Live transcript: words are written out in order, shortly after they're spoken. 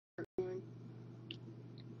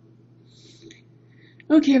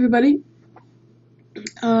Okay, everybody.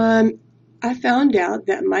 I found out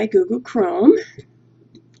that my Google Chrome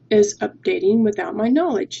is updating without my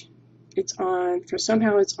knowledge.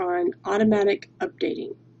 Somehow it's on automatic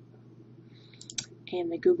updating.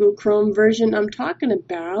 And the Google Chrome version I'm talking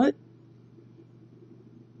about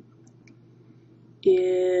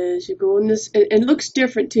is, you go in this, and it looks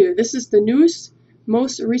different too. This is the newest,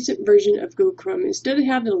 most recent version of Google Chrome. Instead of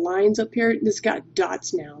having the lines up here, it's got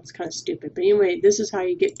dots now. It's kind of stupid. But anyway, this is how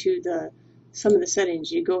you get to some of the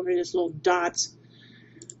settings. You go over this little dots,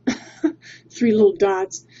 3 little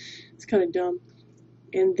dots. It's kind of dumb.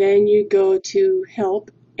 And then you go to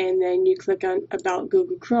Help, and then you click on About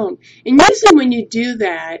Google Chrome. And usually when you do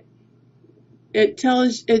that, it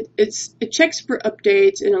checks for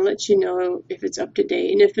updates, and it'll let you know if it's up to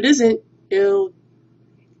date. And if it isn't, a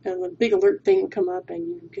big alert thing will come up, and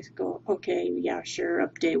you just go, okay, yeah, sure,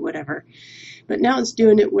 update, whatever. But now it's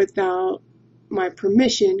doing it without my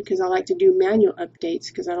permission, because I like to do manual updates,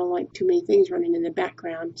 because I don't like too many things running in the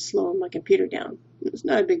background, slowing my computer down. It's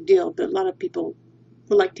not a big deal, but a lot of people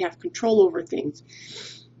would like to have control over things.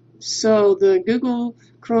 So the Google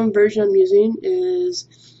Chrome version I'm using is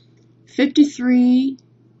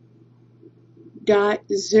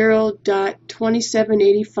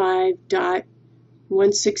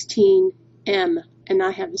 53.0.2785.116M, and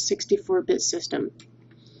I have a 64-bit system.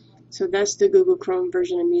 So that's the Google Chrome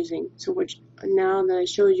version I'm using. So now that I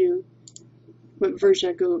showed you what version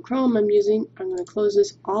of Google Chrome I'm using, I'm going to close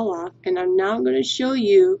this all off, and I'm now going to show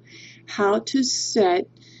you how to set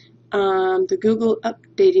the Google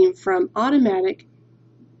updating from automatic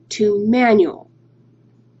to manual.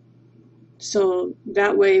 So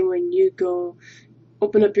that way, when you go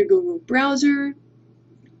open up your Google browser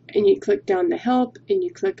and you click down to Help and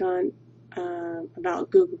you click on About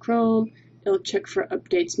Google Chrome, it'll check for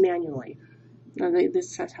updates manually.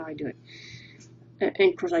 That's how I do it. And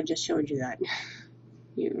of course, I just showed you that.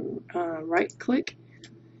 You right click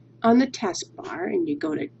on the taskbar and you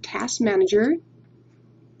go to Task Manager,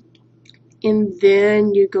 and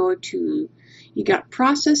then you go to, you got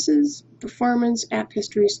Processes, Performance, App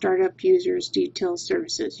History, Startup, Users, Details,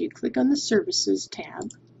 Services. You click on the Services tab,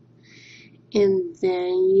 and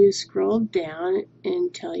then you scroll down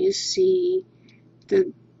until you see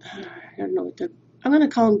the, I don't know what I'm going to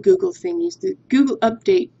call them Google thingies, the Google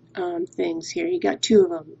Update things here. You got 2 of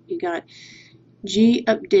them. You got G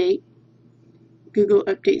Update, Google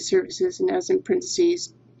Update Services, and as in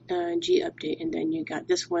parentheses, G Update, and then you got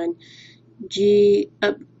this one, G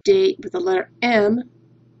Update with the letter M,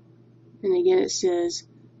 and again it says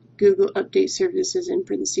Google Update Services in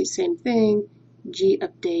parentheses, same thing, G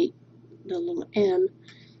Update, the little M,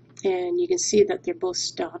 and you can see that they're both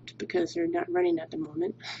stopped because they're not running at the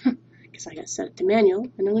moment because I got set it to manual,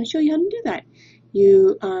 and I'm going to show you how to do that.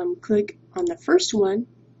 You click on the first one,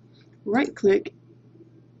 right click,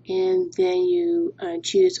 and then you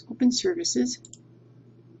choose Open Services.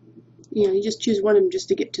 You just choose one of them just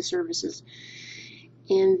to get to services.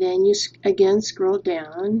 And then you again scroll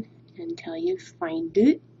down until you find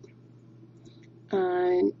it.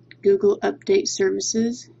 Google Update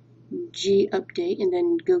Services, G Update, and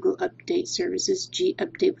then Google Update Services, G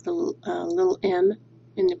Update with a little M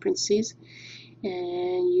in the parentheses.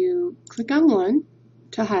 And you click on one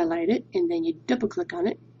to highlight it, and then you double click on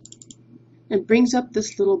it. It brings up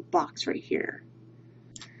this little box right here.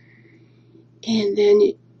 And then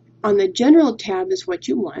on the General tab is what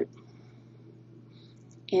you want.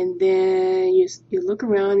 And then you look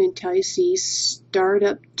around until you see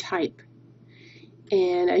Startup Type.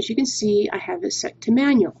 And as you can see, I have it set to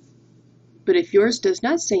manual. But if yours does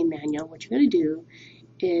not say manual, what you're going to do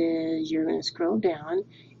is you're going to scroll down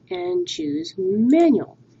and choose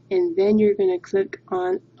manual. And then you're going to click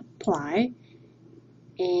on Apply.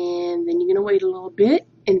 And then you're going to wait a little bit,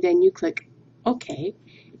 and then you click OK,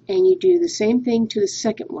 and you do the same thing to the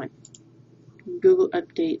second one, Google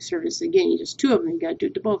Update Service. Again, you just 2 of them, you got to do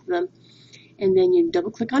it to both of them, and then you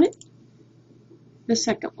double click on it, the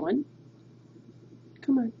second one,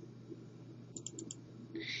 come on,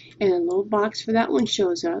 and a little box for that one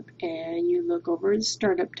shows up, and you look over the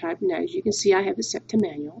Startup Type, and as you can see, I have it set to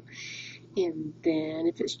manual. And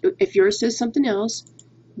then if yours says something else,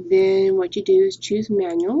 then what you do is choose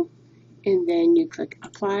manual, and then you click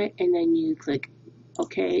Apply, and then you click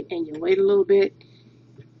OK, and you wait a little bit,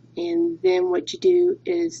 and then what you do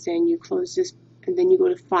is then you close this, and then you go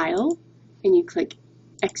to File, and you click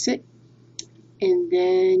Exit, and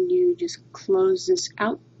then you just close this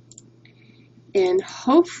out, and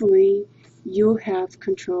hopefully you'll have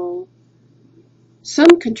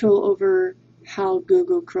some control over how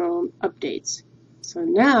Google Chrome updates. So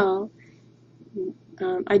now,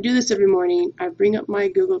 I do this every morning. I bring up my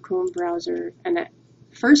Google Chrome browser, and the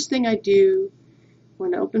first thing I do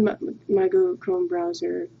when I open my Google Chrome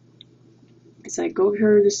browser is I go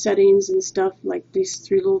over the settings and stuff, like these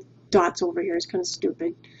three little dots over here. It's kind of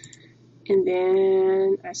stupid. And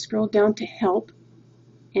then I scroll down to Help,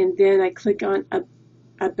 and then I click on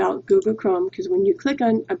About Google Chrome, because when you click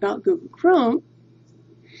on About Google Chrome,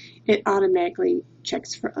 it automatically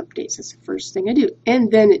checks for updates. That's the first thing I do.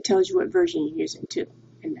 And then it tells you what version you're using too.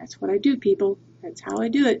 And that's what I do, people. That's how I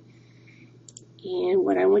do it. And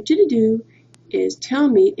what I want you to do is tell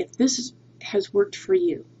me if this has worked for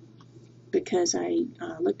you. Because I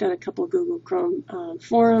looked at a couple of Google Chrome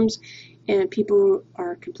forums, and people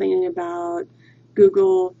are complaining about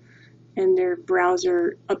Google and their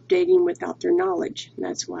browser updating without their knowledge. And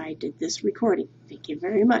that's why I did this recording. Thank you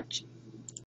very much.